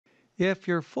If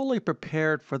you're fully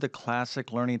prepared for the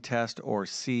Classic Learning Test or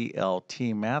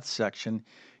CLT math section,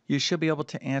 you should be able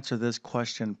to answer this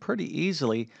question pretty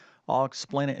easily. I'll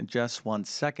explain it in just 1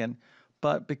 second.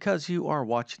 But because you are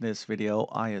watching this video,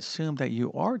 I assume that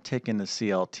you are taking the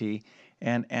CLT.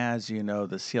 And as you know,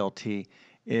 the CLT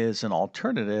is an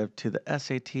alternative to the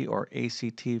SAT or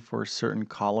ACT for certain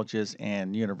colleges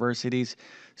and universities.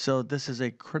 So this is a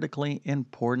critically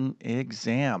important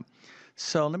exam.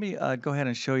 So let me go ahead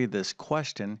and show you this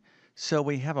question. So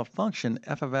we have a function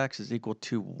f of x is equal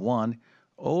to 1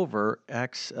 over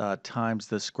x times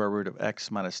the square root of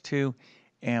x minus 2.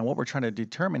 And what we're trying to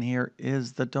determine here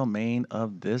is the domain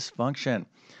of this function.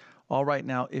 All right,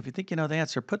 now, if you think you know the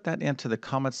answer, put that into the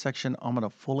comments section. I'm going to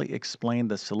fully explain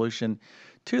the solution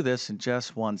to this in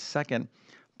just 1 second.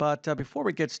 But before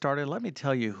we get started, let me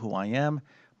tell you who I am.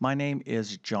 My name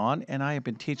is John, and I have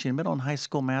been teaching middle and high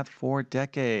school math for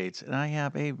decades. And I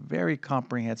have a very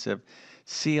comprehensive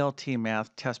CLT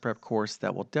math test prep course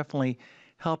that will definitely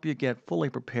help you get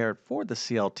fully prepared for the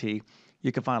CLT.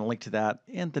 You can find a link to that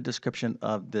in the description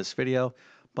of this video.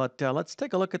 But let's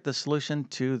take a look at the solution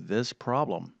to this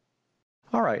problem.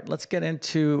 All right, let's get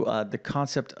into the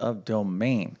concept of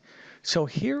domain. So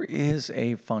here is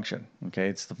a function, okay?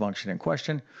 It's the function in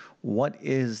question. What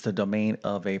is the domain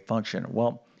of a function?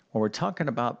 Well, when we're talking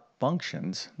about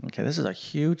functions, okay, this is a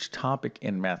huge topic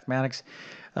in mathematics.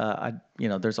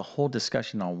 There's a whole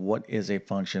discussion on what is a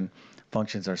function.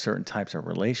 Functions are certain types of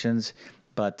relations,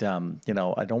 but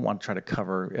I don't want to try to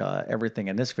cover everything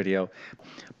in this video.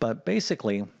 But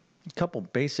basically, a couple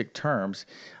basic terms.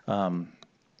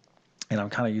 And I'm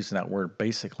kind of using that word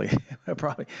basically,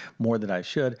 probably more than I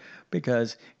should,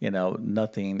 because,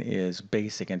 nothing is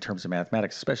basic in terms of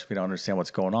mathematics, especially if you don't understand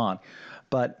what's going on.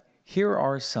 But here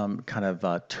are some kind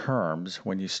of terms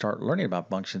when you start learning about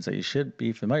functions that you should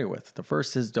be familiar with. The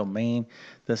first is domain.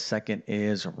 The second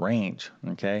is range,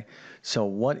 okay? So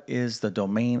what is the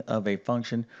domain of a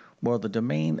function? Well, the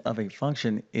domain of a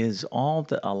function is all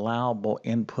the allowable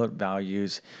input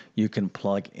values you can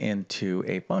plug into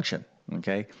a function,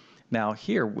 okay? Now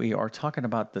here we are talking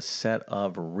about the set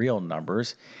of real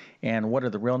numbers. And what are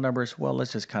the real numbers? Well,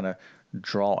 let's just kind of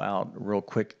draw out real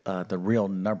quick the real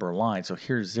number line. So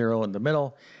here's 0 in the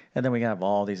middle, and then we have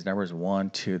all these numbers 1,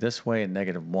 2 this way, and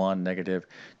 -1,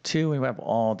 -2. We have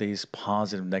all these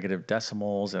positive, negative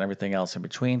decimals and everything else in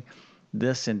between.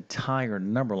 This entire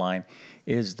number line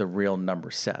is the real number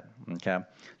set, okay?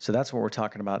 So that's what we're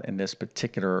talking about in this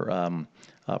particular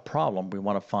problem. We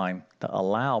want to find the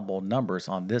allowable numbers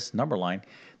on this number line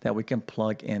that we can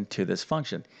plug into this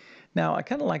function. Now, I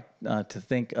kind of like to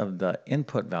think of the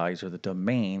input values or the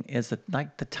domain as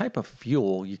like the type of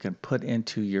fuel you can put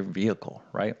into your vehicle,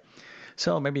 right?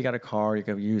 So maybe you got a car, you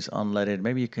can use unleaded.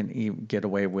 Maybe you can even get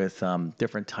away with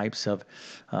different types of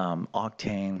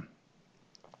octane.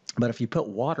 But if you put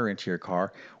water into your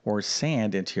car or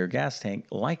sand into your gas tank,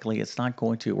 likely it's not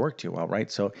going to work too well, right?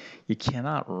 So you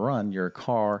cannot run your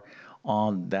car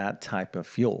on that type of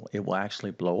fuel. It will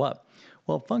actually blow up.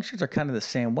 Well, functions are kind of the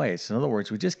same way. So in other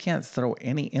words, we just can't throw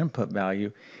any input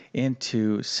value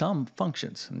into some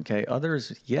functions, okay?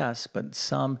 Others, yes, but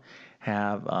some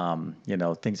have,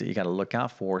 things that you got to look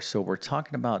out for. So we're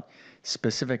talking about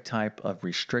specific type of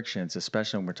restrictions,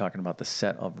 especially when we're talking about the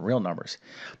set of real numbers.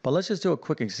 But let's just do a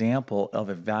quick example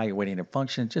of evaluating a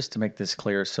function just to make this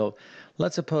clear. So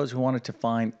let's suppose we wanted to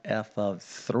find f of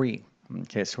 3.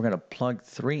 Okay, so we're going to plug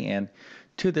 3 in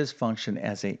to this function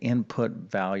as an input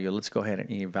value. Let's go ahead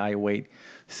and evaluate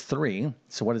 3.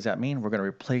 So what does that mean? We're going to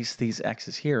replace these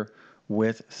x's here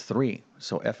with 3.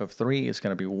 So f of 3 is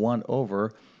going to be 1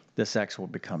 over this x will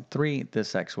become 3.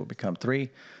 This x will become 3.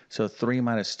 So 3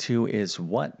 minus 2 is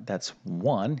what? That's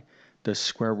 1. The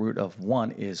square root of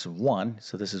 1 is 1.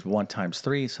 So this is 1 times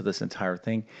 3. So this entire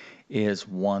thing is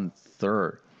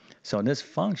 1/3. So in this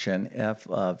function, f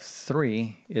of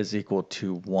 3 is equal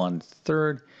to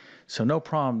 1/3. So no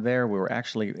problem there. We were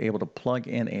actually able to plug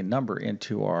in a number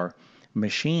into our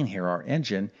machine here, our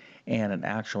engine, and an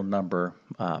actual number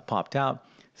popped out.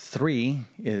 3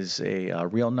 is a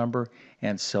real number,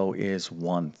 and so is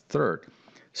 1/3.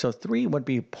 So 3 would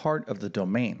be part of the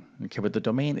domain. Okay, but the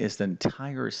domain is the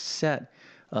entire set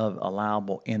of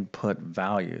allowable input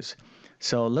values.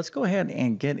 So let's go ahead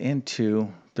and get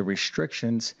into the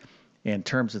restrictions in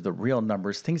terms of the real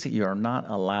numbers, things that you are not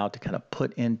allowed to kind of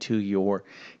put into your,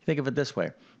 think of it this way.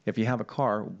 If you have a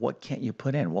car, what can't you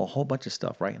put in? Well, a whole bunch of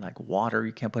stuff, right? Like water,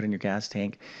 you can't put in your gas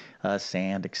tank,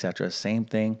 sand, etc. Same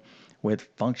thing with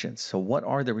functions. So what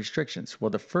are the restrictions? Well,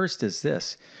 the first is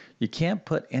this. You can't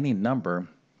put any number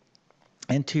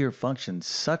into your function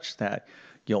such that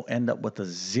you'll end up with a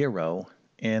 0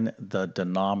 in the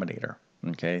denominator.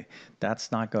 Okay,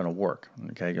 that's not going to work.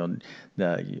 Okay,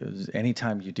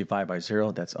 anytime you divide by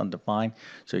 0, that's undefined,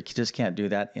 so you just can't do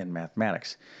that in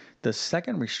mathematics. The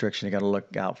second restriction you got to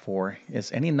look out for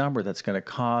is any number that's going to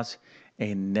cause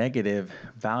a negative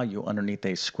value underneath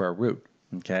a square root.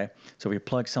 Okay, so if we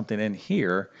plug something in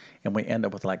here and we end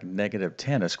up with like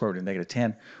 -10, a square root of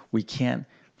 -10, we can't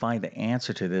find the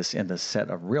answer to this in the set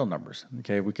of real numbers.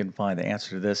 Okay, we can find the answer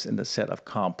to this in the set of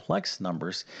complex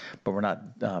numbers, but we're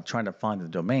not trying to find the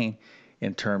domain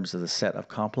in terms of the set of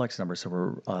complex numbers.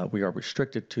 So we are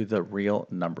restricted to the real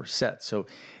number set. So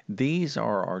these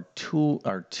are our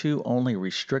two only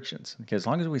restrictions. Okay, as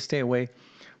long as we stay away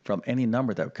from any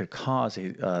number that could cause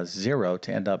a 0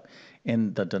 to end up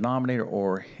in the denominator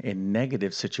or a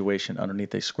negative situation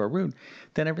underneath a square root,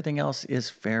 then everything else is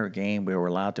fair game. We were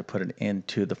allowed to put it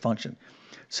into the function.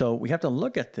 So we have to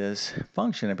look at this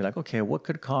function and be like, okay, what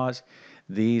could cause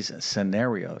these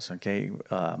scenarios? Okay,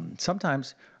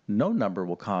 sometimes no number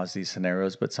will cause these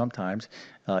scenarios, but sometimes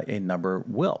a number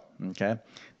will. Okay,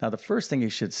 now the first thing you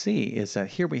should see is that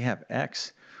here we have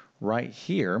x right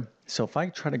here. So if I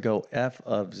try to go f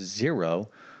of 0,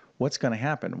 what's going to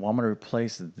happen? Well, I'm going to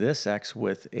replace this x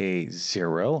with a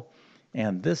 0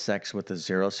 and this x with a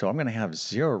 0. So I'm going to have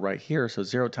 0 right here. So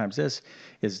 0 times this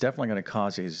is definitely going to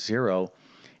cause a 0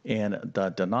 in the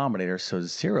denominator. So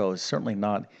 0 is certainly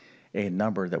not a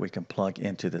number that we can plug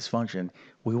into this function.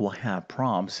 We will have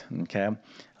problems, okay?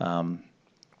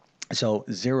 So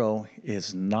 0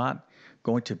 is not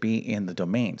going to be in the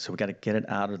domain. So we got to get it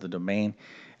out of the domain.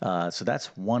 So that's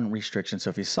one restriction. So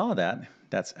if you saw that,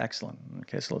 that's excellent.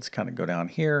 Okay, so let's kind of go down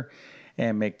here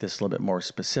and make this a little bit more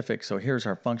specific. So here's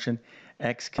our function.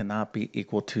 X cannot be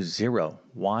equal to 0.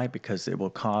 Why? Because it will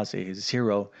cause a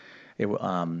 0.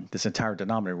 This entire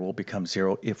denominator will become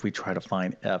 0 if we try to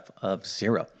find f of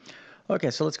 0.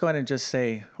 Okay, so let's go ahead and just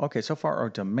say, okay, so far our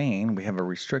domain, we have a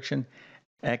restriction.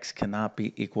 X cannot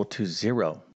be equal to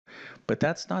 0. But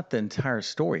that's not the entire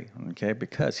story, okay?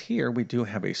 Because here we do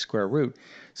have a square root.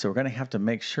 So we're going to have to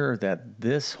make sure that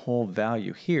this whole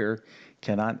value here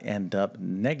cannot end up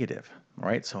negative,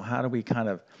 right? So how do we kind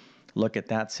of look at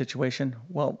that situation?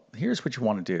 Well, here's what you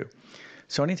want to do.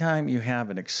 So anytime you have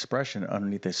an expression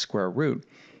underneath a square root,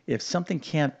 if something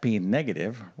can't be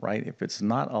negative, right? If it's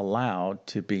not allowed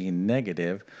to be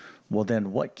negative, well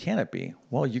then what can it be?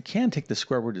 Well, you can take the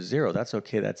square root of 0. That's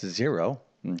okay, that's 0,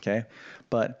 okay?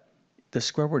 But the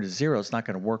square root of 0 is not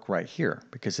going to work right here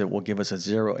because it will give us a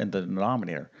 0 in the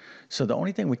denominator. So the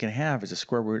only thing we can have is a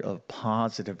square root of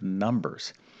positive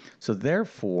numbers. So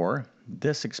therefore,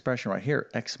 this expression right here,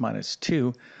 x minus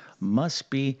 2, must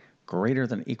be greater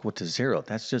than or equal to 0.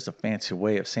 That's just a fancy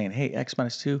way of saying, hey, x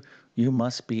minus 2, you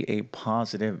must be a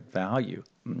positive value,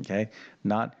 okay?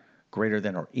 Not greater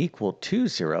than or equal to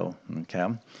 0, okay?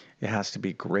 It has to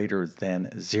be greater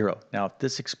than 0. Now, if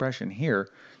this expression here,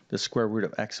 the square root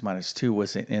of x minus 2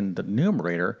 was in the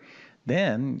numerator,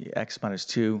 then x minus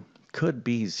 2 could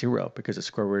be 0 because the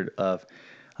square root of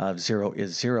 0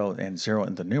 is 0 and 0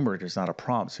 in the numerator is not a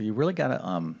problem. So you really got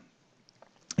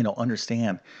to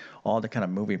understand all the kind of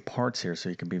moving parts here so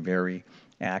you can be very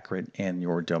accurate in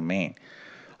your domain.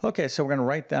 Okay, so we're going to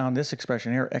write down this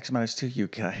expression here, x minus 2,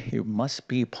 you must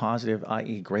be positive,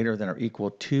 i.e. greater than or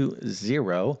equal to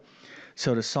 0.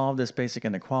 So to solve this basic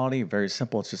inequality, very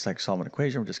simple, it's just like solving an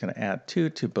equation. We're just going to add 2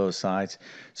 to both sides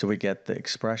so we get the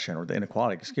expression, or the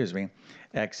inequality, excuse me,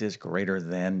 x is greater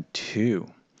than 2.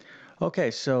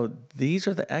 Okay, so these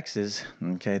are the x's,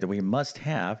 okay, that we must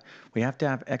have. We have to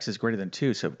have x is greater than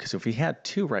 2, so because if we had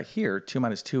 2 right here, 2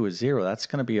 minus 2 is 0, that's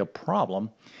going to be a problem.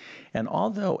 And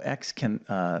although x can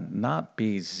not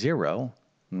be 0,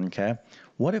 okay,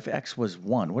 what if x was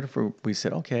 1? What if we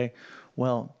said, okay,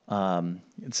 well,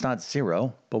 it's not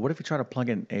 0, but what if we try to plug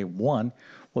in a 1?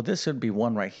 Well, this would be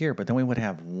 1 right here, but then we would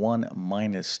have 1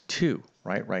 minus 2,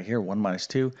 right here, 1 minus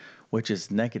 2, which is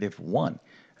negative 1.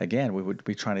 Again, we would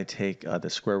be trying to take the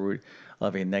square root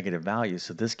of a negative value,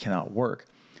 so this cannot work.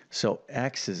 So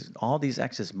all these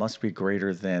x's must be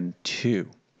greater than 2.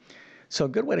 So a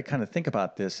good way to kind of think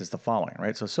about this is the following,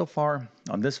 right? So far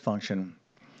on this function,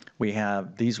 we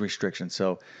have these restrictions.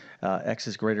 So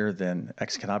x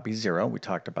cannot be 0. We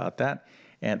talked about that.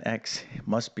 And x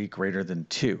must be greater than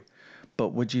 2. But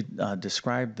would you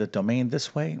describe the domain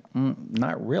this way?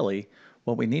 Not really.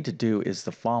 What we need to do is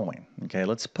the following. Okay,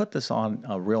 let's put this on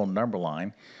a real number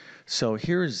line. So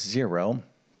here's 0.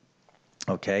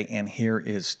 Okay, and here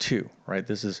is 2, right?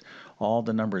 This is all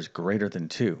the numbers greater than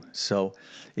 2. So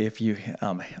if you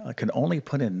can only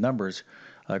put in numbers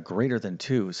greater than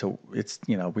 2. So it's,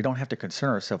 we don't have to concern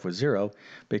ourselves with 0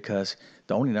 because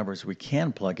the only numbers we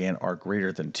can plug in are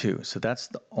greater than 2. So that's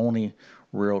the only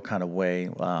real kind of way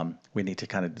we need to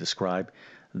kind of describe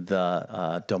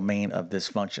the domain of this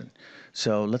function.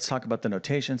 So let's talk about the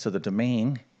notation. So the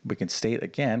domain, we can state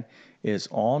again, is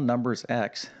all numbers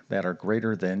x that are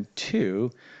greater than 2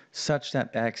 such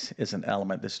that x is an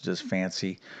element. This is just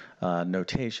fancy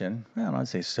notation. Well, I don't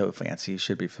say so fancy. You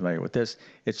should be familiar with this.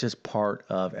 It's just part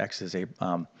of x is a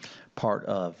part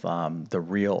of the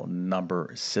real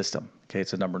number system. Okay,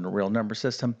 it's a real number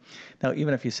system. Now,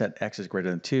 even if you said x is greater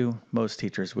than 2, most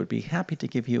teachers would be happy to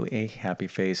give you a happy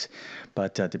face.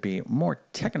 But to be more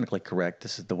technically correct,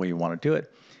 this is the way you want to do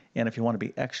it. And if you want to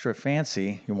be extra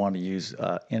fancy, you want to use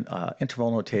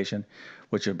interval notation,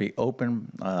 which would be open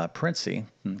parenthesis,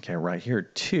 okay, right here,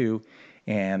 2.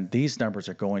 And these numbers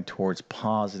are going towards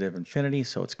positive infinity,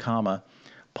 so it's comma,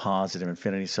 positive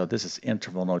infinity. So this is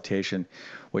interval notation,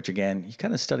 which again, you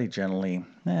kind of study generally.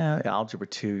 Algebra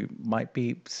 2 might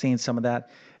be seeing some of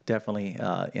that, definitely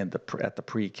at the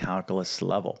pre-calculus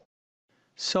level.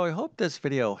 So I hope this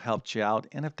video helped you out,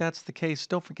 and if that's the case,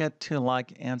 don't forget to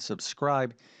like and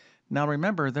subscribe. Now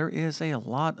remember, there is a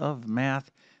lot of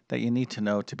math that you need to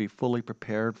know to be fully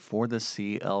prepared for the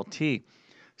CLT.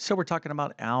 So we're talking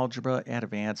about algebra,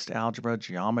 advanced algebra,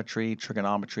 geometry,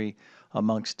 trigonometry,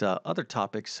 amongst other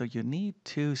topics. So you need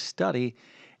to study,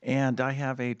 and I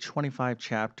have a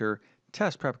 25-chapter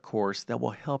test prep course that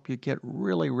will help you get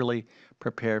really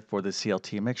prepared for the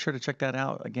CLT. Make sure to check that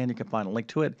out. Again, you can find a link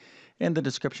to it in the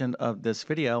description of this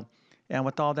video. And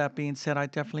with all that being said, I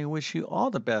definitely wish you all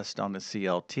the best on the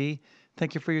CLT.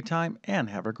 Thank you for your time and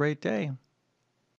have a great day.